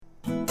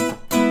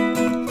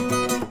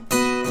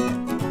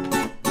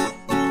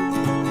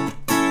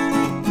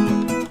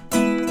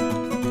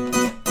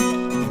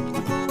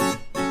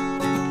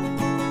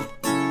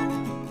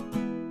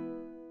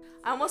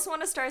almost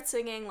want to start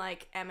singing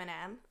like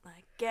Eminem,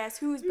 like guess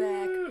who's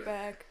back,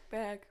 back,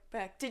 back,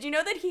 back. Did you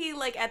know that he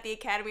like at the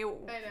Academy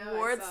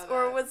Awards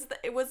or was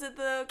it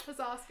the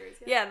Oscars?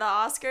 Yeah, the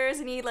Oscars,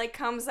 and he like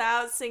comes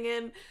out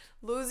singing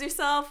 "Lose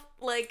Yourself."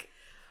 Like,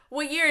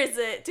 what year is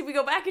it? Did we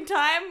go back in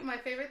time? My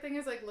favorite thing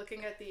is like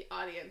looking at the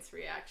audience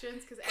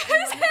reactions because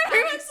everyone's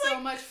having so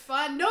much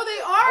fun. No,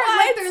 they are.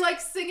 What? Like they're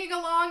like singing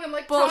along and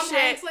like Bullshit. Tom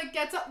Hanks like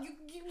gets up.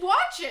 You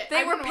watch it.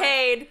 They were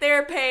paid. They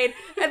were paid.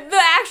 And the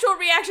actual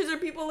reactions are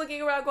people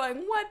looking around going,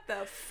 "What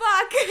the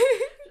fuck?"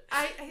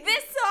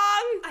 This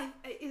song.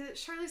 Is it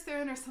Charlize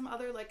Theron or some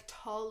other like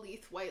tall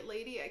Leith White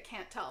lady? I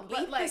can't tell. Leith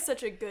but like is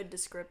such a good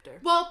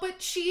descriptor. Well,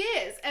 but she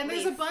is, and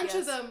Leith, there's a bunch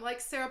yes. of them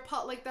like Sarah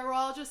Paul. Like they're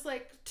all just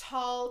like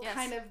tall, Yes.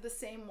 kind of the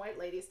same white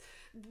ladies.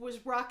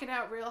 Was rocking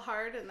out real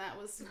hard, and that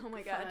was Oh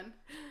my fun. God.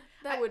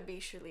 That would be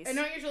Charlize. I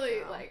know usually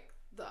Theron. like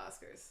the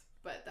Oscars,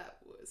 but that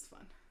was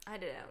fun. I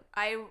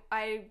didn't.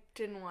 I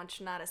didn't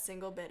watch not a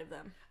single bit of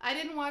them. I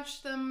didn't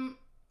watch them.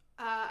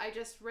 I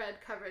just read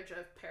coverage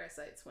of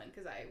Parasite's win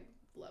because I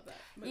love that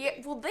movie. Yeah,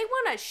 well, they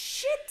won a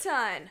shit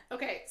ton.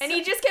 Okay. And so-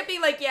 he just kept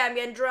being like, "Yeah, I'm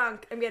getting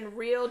drunk. I'm getting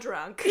real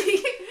drunk."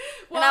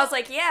 well, and I was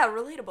like, "Yeah,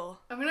 relatable."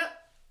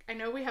 I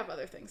know we have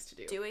other things to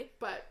do. Do we?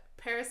 But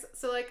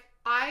So like,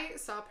 I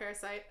saw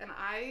Parasite, and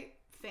I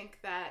think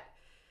that,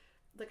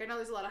 like, I know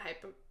there's a lot of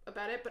hype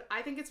about it, but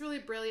I think it's really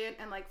brilliant.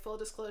 And like, full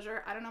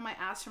disclosure, I don't know my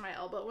ass from my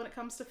elbow when it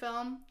comes to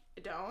film.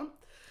 I don't.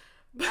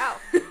 Wow,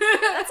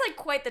 that's like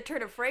quite the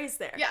turn of phrase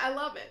there. Yeah, I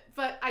love it,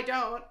 but I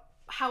don't.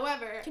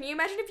 However, Can you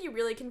imagine if you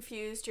really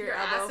confused your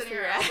ass elbow and for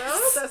your your elbow,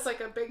 ass? that's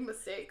like a big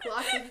mistake.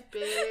 Lots of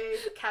big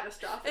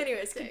catastrophic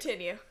Anyways, mistakes.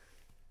 continue.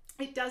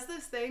 It does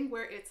this thing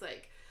where it's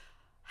like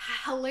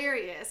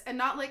hilarious, and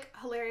not like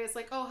hilarious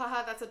like, oh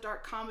haha, that's a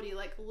dark comedy,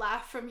 like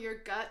laugh from your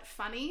gut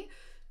funny,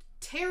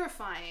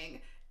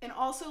 terrifying, and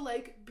also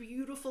like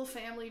beautiful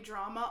family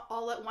drama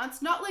all at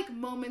once, not like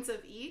moments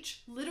of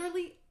each,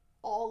 literally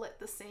all at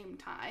the same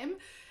time.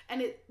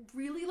 And it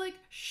really like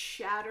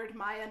shattered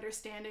my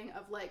understanding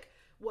of like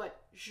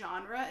what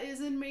genre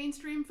is in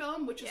mainstream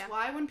film, which is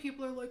why when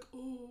people are like,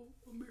 oh,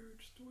 a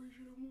Marriage Story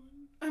should have won,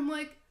 I'm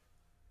like,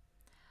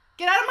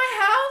 get out of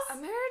my house.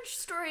 A Marriage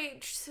Story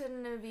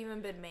shouldn't have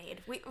even been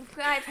made.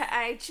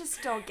 I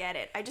just don't get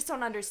it. I just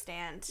don't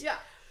understand. Yeah.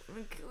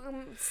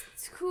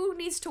 Who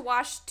needs to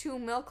watch two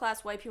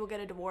middle-class white people get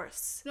a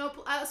divorce? No,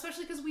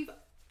 especially because we've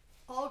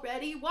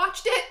already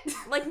watched it.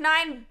 Like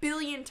 9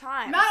 billion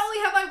times. Not only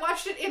have I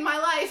watched it in my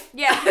life.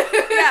 Yeah,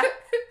 yeah.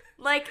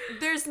 Like,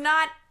 there's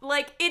not,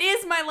 like, it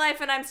is my life,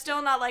 and I'm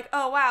still not like,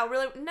 oh, wow,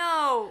 really?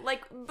 No,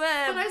 like, but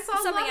I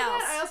saw something a lot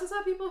else. of that. I also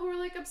saw people who were,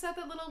 like, upset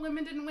that Little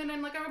Women didn't win,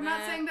 and, like, I'm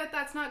not saying that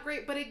that's not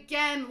great, but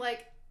again,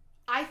 like,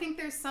 I think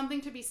there's something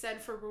to be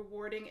said for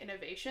rewarding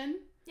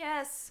innovation.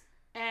 Yes.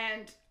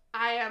 And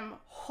I am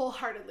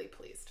wholeheartedly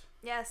pleased.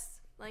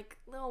 Yes. Like,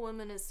 Little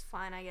Women is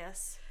fine, I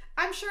guess.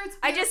 I'm sure it's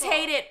beautiful. I just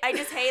hate it. I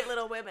just hate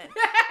Little Women.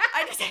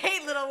 I just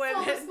hate Little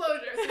Women. Full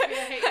disclosure,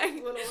 Sophia hates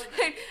Little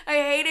Women. I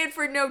hate it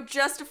for no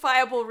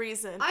justifiable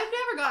reason. I've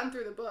never gotten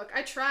through the book.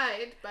 I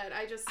tried, but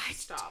I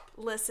stopped.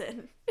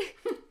 Listen.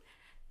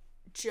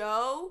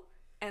 Joe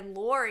and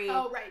Lori.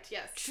 Oh, right,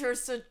 yes.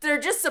 So they're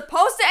just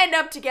supposed to end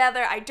up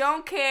together. I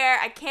don't care.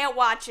 I can't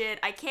watch it.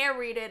 I can't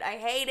read it. I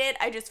hate it.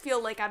 I just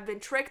feel like I've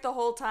been tricked the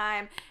whole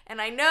time. And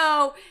I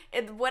know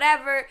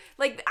whatever.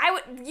 Like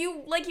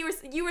you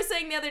were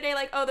saying the other day,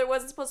 like, oh, there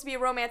wasn't supposed to be a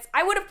romance.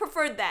 I would have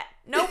preferred that.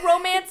 No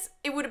romance.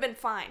 It would have been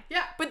fine.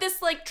 Yeah. But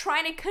this like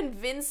trying to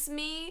convince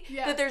me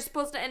Yeah. that they're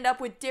supposed to end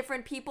up with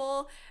different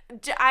people.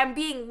 I'm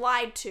being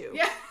lied to.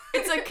 Yeah.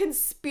 It's a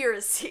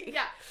conspiracy.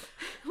 Yeah.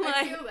 Like,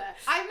 I feel that.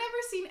 I've never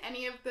seen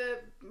any of the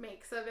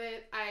makes of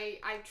it. I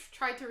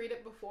tried to read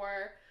it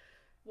before.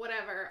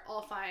 Whatever.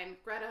 All fine.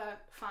 Greta,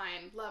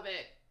 fine. Love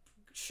it.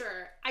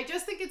 Sure. I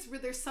just think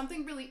there's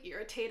something really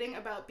irritating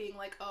about being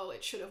like, oh,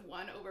 it should have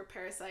won over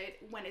Parasite,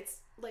 when it's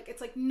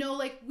like, no,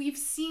 like, we've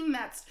seen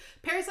that.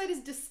 Parasite is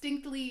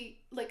distinctly,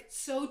 like,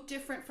 so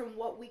different from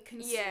what we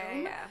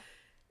consume. Yeah.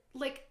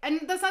 Like,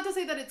 and that's not to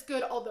say that it's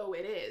good, although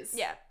it is.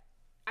 Yeah.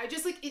 I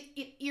just, like,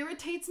 it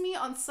irritates me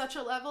on such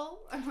a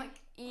level. I'm like,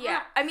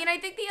 yeah. I mean, I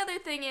think the other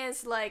thing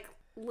is, like,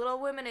 Little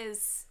Women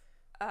is,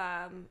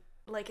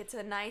 like, it's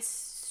a nice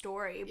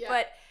story. Yeah.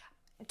 But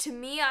to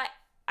me,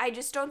 I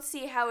just don't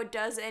see how it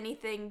does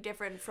anything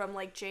different from,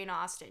 like, Jane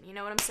Austen. You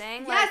know what I'm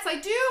saying? Yes, I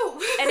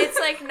do! And it's,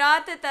 like,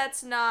 not that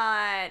that's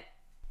not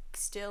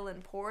still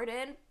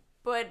important,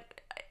 but...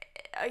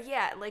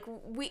 yeah, like,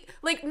 we,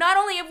 like, not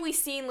only have we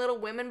seen Little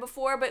Women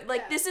before, but,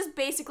 like, this is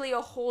basically a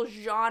whole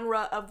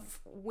genre of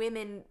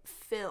women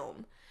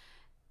film.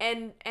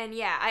 And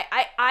yeah,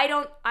 I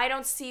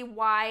don't see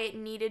why it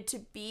needed to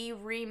be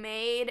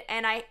remade,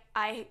 and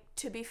I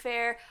to be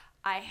fair,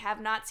 I have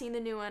not seen the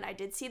new one. I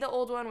did see the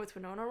old one with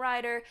Winona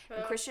Ryder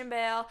and Christian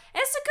Bale.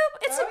 And it's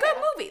a good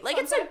movie. Like,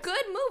 it's a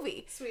good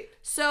movie. Sweet.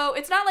 So,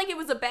 it's not like it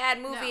was a bad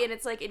movie No. and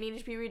it's like it needed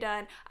to be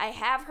redone. I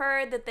have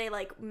heard that they,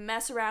 like,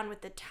 mess around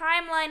with the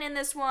timeline in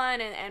this one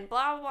and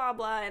blah, blah,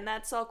 blah, and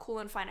that's all cool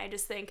and fine. I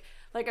just think,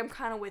 like, I'm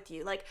kind of with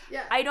you. Like,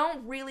 Yeah. I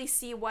don't really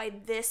see why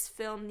this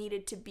film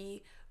needed to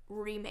be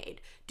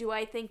remade. Do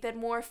I think that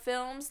more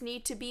films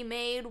need to be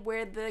made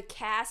where the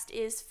cast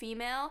is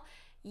female?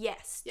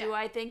 Yes. Yeah. Do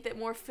I think that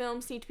more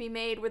films need to be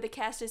made where the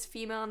cast is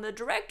female and the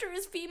director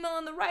is female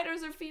and the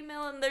writers are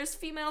female and there's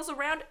females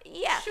around?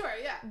 Yeah. Sure,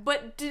 yeah.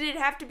 But did it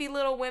have to be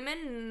Little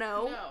Women?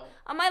 No.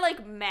 Am I,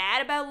 like,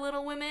 mad about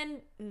Little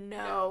Women?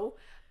 No.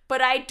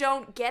 But I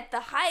don't get the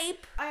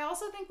hype. I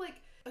also think,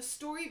 like, a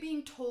story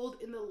being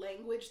told in the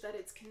language that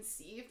it's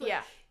conceived,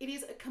 like, it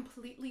is a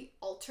completely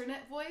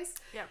alternate voice.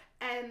 Yeah.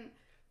 And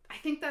I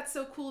think that's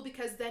so cool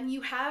because then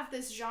you have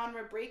this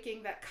genre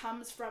breaking that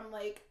comes from,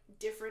 like,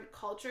 different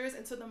cultures,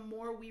 and so the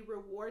more we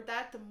reward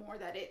that, the more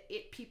that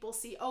it people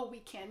see, oh, we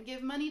can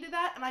give money to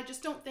that. And I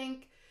just don't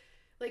think,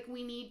 like,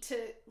 we need to,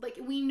 like,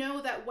 we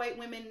know that white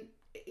women,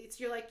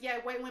 you're like, yeah,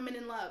 white women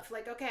in love,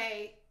 like,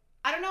 okay,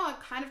 I don't know, I'm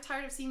kind of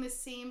tired of seeing the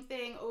same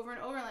thing over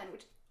and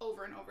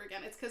over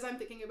again. It's because I'm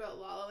thinking about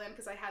La La Land,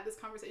 because I had this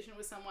conversation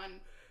with someone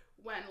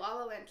when La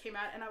La Land came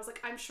out, and I was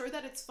like, I'm sure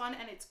that it's fun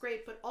and it's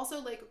great, but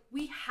also, like,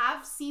 we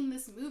have seen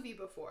this movie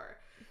before.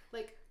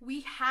 Like,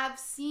 we have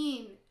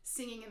seen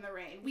Singing in the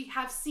Rain. We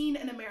have seen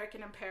An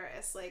American in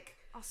Paris. Like,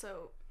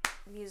 also,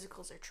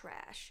 musicals are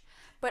trash.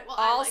 But well,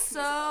 also...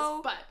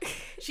 I like musicals,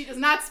 but she does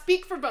not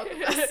speak for both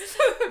of us.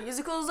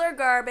 Musicals are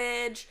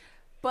garbage,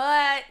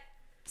 but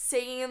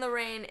Singing in the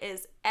Rain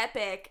is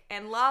epic,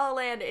 and La La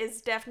Land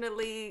is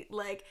definitely,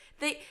 like,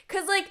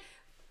 because, like,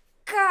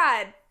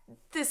 God,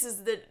 this is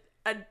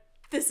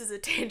a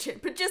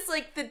tangent, but just,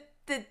 like, the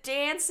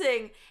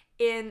dancing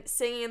in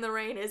Singing in the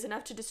Rain is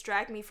enough to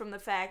distract me from the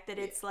fact that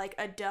it's, like,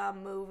 a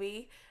dumb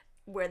movie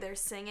where they're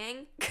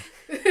singing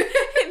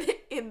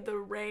in the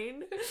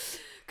rain.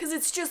 Because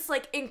it's just,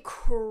 like,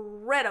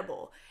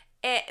 incredible.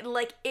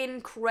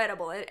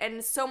 Incredible.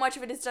 And so much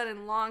of it is done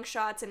in long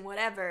shots and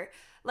whatever.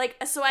 Like,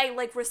 so I,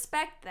 like,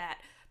 respect that.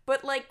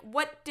 But, like,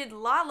 what did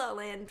La La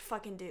Land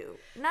fucking do?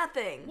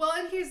 Nothing. Well,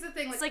 and here's the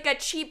thing. It's like a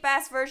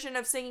cheap-ass version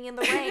of Singing in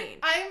the Rain.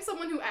 I am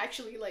someone who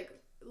actually, like,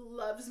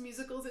 loves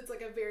musicals. It's,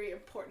 like, a very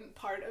important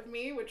part of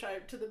me, which I,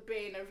 to the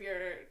bane of your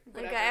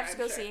whatever, like, I have to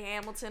go see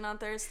Hamilton on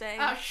Thursday.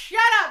 Oh, shut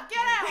up! Get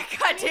out!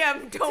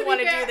 Goddamn, don't want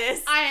to do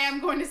this. I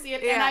am going to see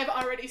it, and I've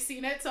already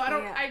seen it, so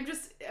I'm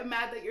just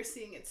mad that you're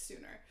seeing it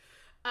sooner.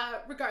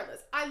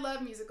 Regardless, I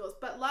love musicals,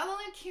 but La La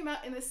Land came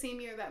out in the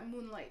same year that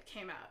Moonlight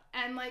came out,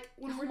 and, like,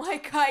 when we're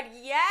my God,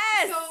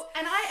 yes. So,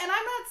 and I'm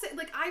not saying,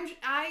 like,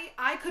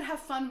 I could have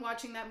fun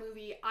watching that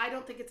movie. I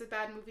don't think it's a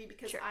bad movie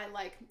because I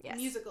like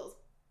musicals,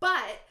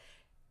 but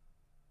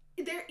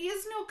there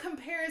is no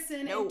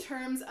comparison in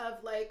terms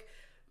of, like,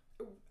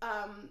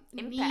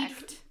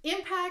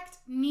 impact,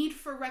 need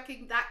for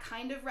that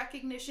kind of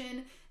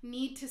recognition,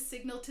 need to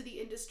signal to the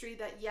industry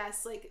that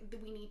yes, like,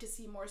 we need to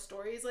see more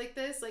stories like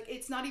this. Like,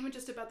 it's not even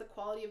just about the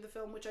quality of the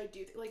film, which I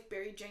do like.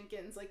 Barry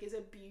Jenkins, like, is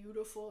a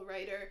beautiful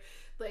writer,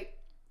 like,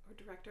 or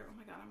director. Oh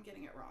my God, I'm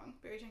getting it wrong.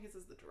 Barry Jenkins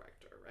is the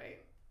director,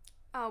 right?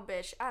 Oh,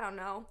 bitch, I don't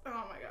know.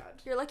 Oh my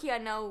God, you're lucky I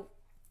know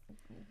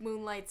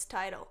Moonlight's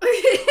title.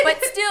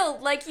 But still,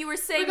 like you were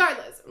saying,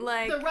 regardless,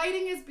 like, the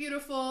writing is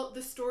beautiful,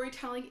 the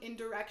storytelling in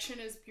direction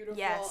is beautiful,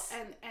 yes.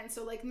 and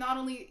so, like, not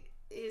only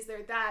is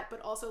there that, but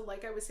also,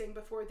 like I was saying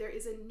before, there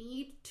is a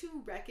need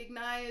to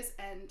recognize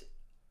and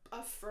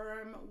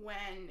affirm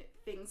when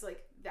things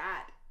like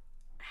that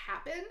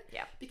happen,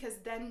 because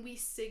then we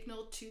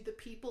signal to the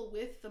people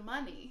with the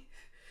money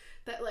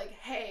that, like,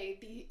 hey,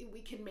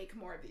 we can make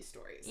more of these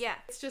stories. Yeah.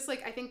 It's just,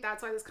 like, I think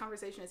that's why this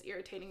conversation is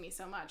irritating me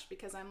so much,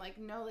 because I'm like,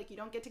 no, like, you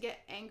don't get to get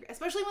angry,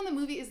 especially when the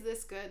movie is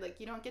this good.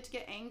 Like, you don't get to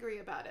get angry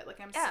about it. Like,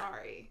 I'm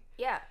sorry.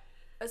 Yeah.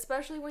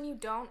 Especially when you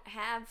don't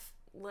have,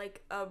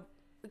 like,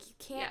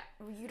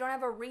 you don't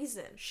have a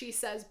reason. She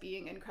says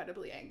being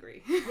incredibly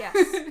angry. Yes.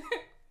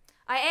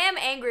 I am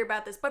angry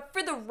about this, but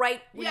for the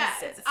right reasons.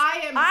 Yes,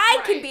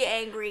 I can be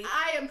angry.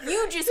 I am correct.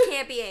 You just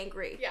can't be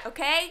angry. Yeah.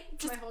 Okay?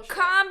 Just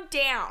calm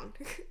down.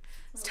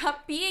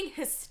 Stop being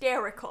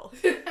hysterical.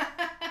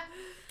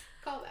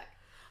 Call back.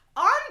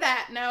 On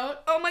that note,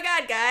 oh my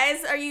God,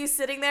 guys, are you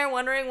sitting there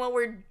wondering what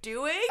we're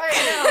doing?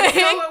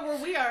 I know.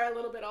 Where we are a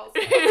little bit also.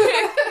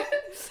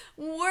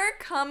 We're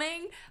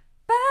coming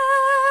back.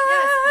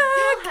 Yes,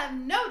 you'll have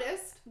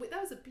noticed. Wait,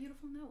 that was a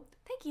beautiful note.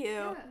 Thank you.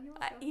 Yeah,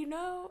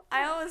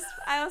 I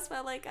always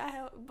felt like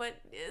but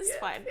it's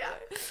fine.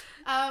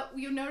 Yeah.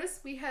 You notice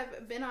we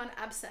have been on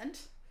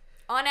absent.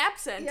 On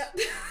absent. Yep.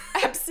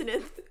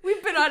 Abstinence.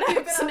 We've been on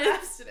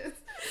abstinence.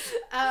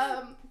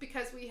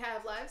 Because we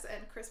have lives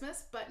and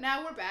Christmas, but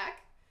now we're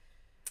back.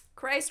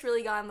 Christ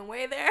really got in the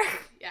way there.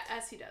 Yeah,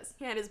 as he does.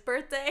 He had his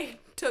birthday.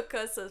 Took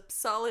us a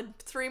solid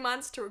 3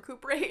 months to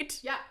recuperate.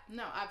 Yeah,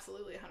 no,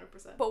 absolutely,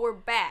 100%. But we're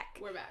back.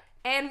 We're back.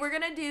 And we're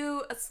going to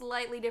do a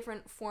slightly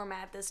different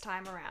format this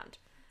time around.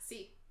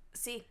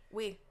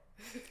 We.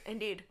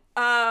 Indeed.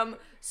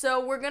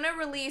 So we're going to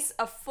release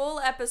a full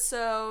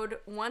episode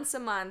once a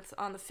month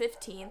on the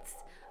 15th.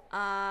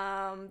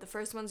 The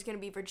first one's going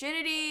to be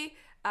virginity.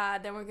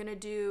 Then we're going to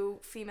do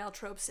female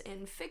tropes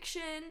in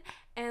fiction.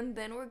 And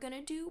then we're going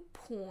to do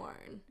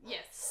porn.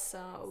 Yes.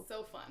 So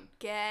fun.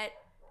 Get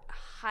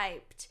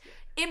hyped.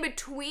 In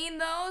between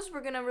those,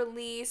 we're gonna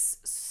release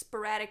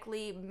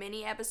sporadically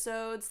mini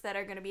episodes that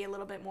are gonna be a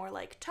little bit more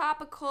like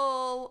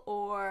topical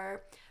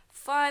or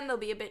fun. They'll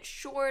be a bit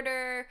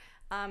shorter,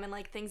 and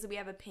like things that we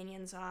have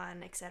opinions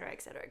on, etc.,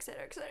 etc.,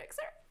 etc., etc.,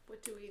 etc.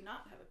 What do we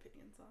not have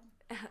opinions on?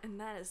 And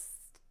that is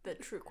the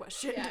true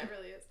question. Yeah, it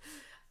really is.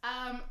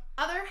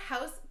 Other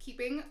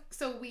housekeeping.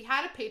 So we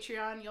had a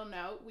Patreon, you'll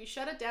know. We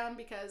shut it down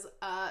because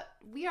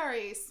we are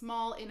a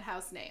small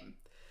in-house name.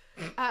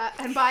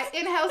 And by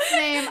in-house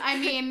name, I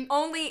mean...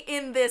 Only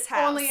in this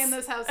house. Only in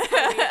this house.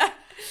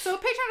 So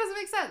Patreon doesn't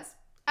make sense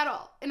at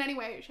all in any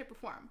way, shape, or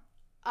form.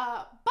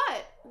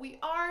 But we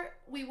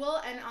will,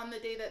 and on the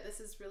day that this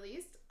is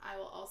released, I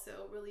will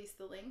also release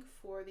the link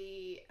for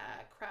the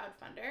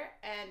crowdfunder.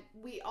 And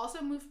we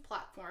also moved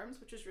platforms,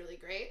 which is really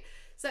great.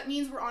 So that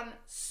means we're on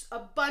a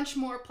bunch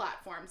more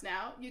platforms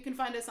now. You can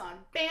find us on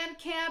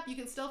Bandcamp. You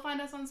can still find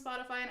us on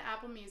Spotify and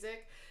Apple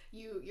Music.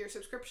 Your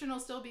subscription will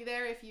still be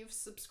there if you've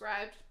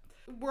subscribed.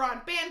 We're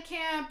on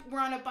Bandcamp.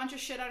 We're on a bunch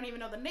of shit I don't even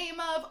know the name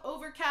of.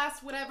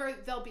 Overcast, whatever.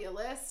 There'll be a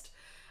list.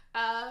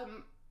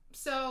 And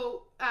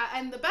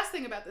the best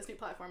thing about this new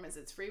platform is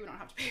it's free. We don't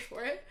have to pay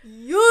for it.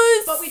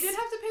 Yes! But we did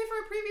have to pay for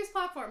a previous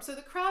platform. So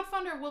the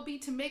crowdfunder will be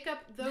to make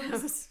up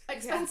those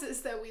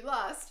expenses that we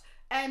lost.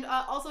 And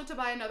also to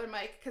buy another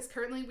mic, because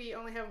currently we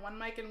only have one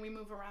mic and we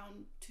move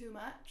around too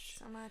much.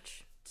 So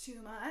much.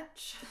 Too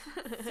much.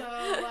 So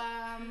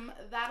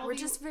We're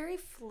just very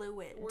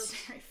fluid. We're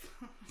very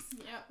fluid.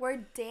 Yeah. We're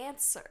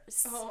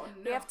dancers. Oh,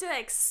 no. We have to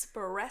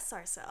express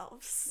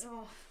ourselves.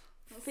 Oh.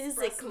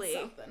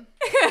 Physically.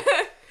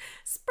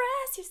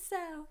 Express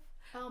yourself.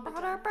 Oh, Is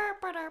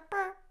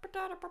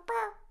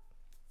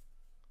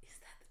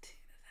that the tune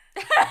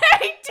of that?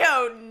 I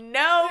don't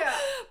know. Yeah.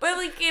 But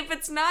like if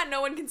it's not,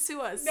 no one can sue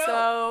us. No,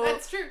 so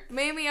that's true.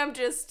 Maybe I'm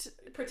just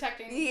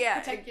protect your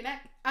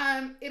neck.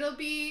 It'll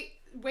be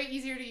way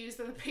easier to use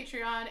than the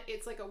Patreon.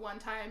 It's like a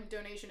one-time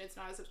donation. It's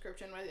not a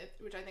subscription,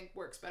 which I think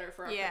works better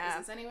for our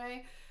purposes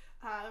anyway.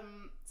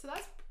 So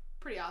that's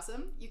pretty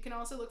awesome. You can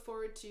also look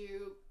forward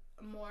to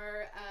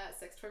more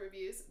sex toy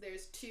reviews.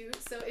 There's 2.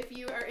 So if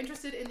you are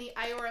interested in the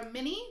Iora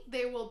Mini,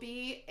 there will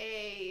be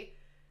a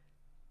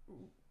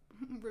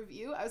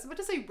review. I was about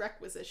to say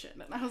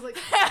requisition, and I was like,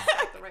 that's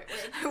not the right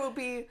word. I will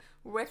be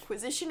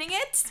requisitioning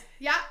it.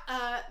 Yeah,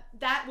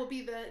 that will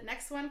be the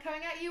next one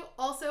coming at you.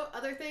 Also,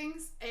 other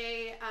things,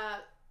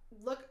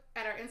 look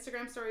at our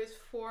Instagram stories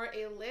for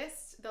a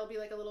list. There'll be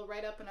like a little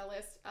write-up and a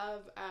list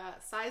of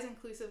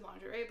size-inclusive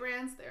lingerie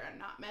brands. There are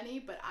not many,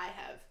 but I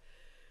have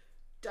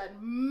done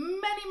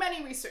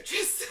many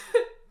researches.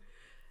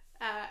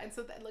 And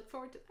so look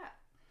forward to that.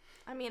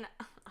 I mean,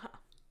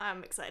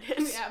 I'm excited.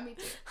 Yeah, me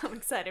too. I'm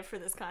excited for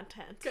this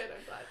content. Good,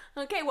 I'm glad.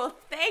 Okay, well,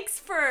 thanks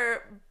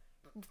for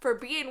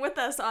being with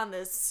us on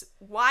this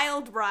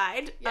wild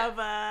ride of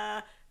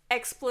a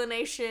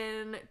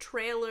explanation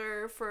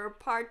trailer for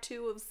part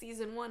 2 of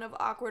season 1 of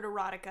Awkward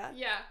Erotica.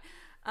 Yeah.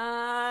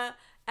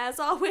 As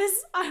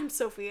always, I'm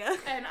Sophia.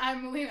 And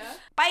I'm Melina.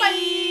 Bye!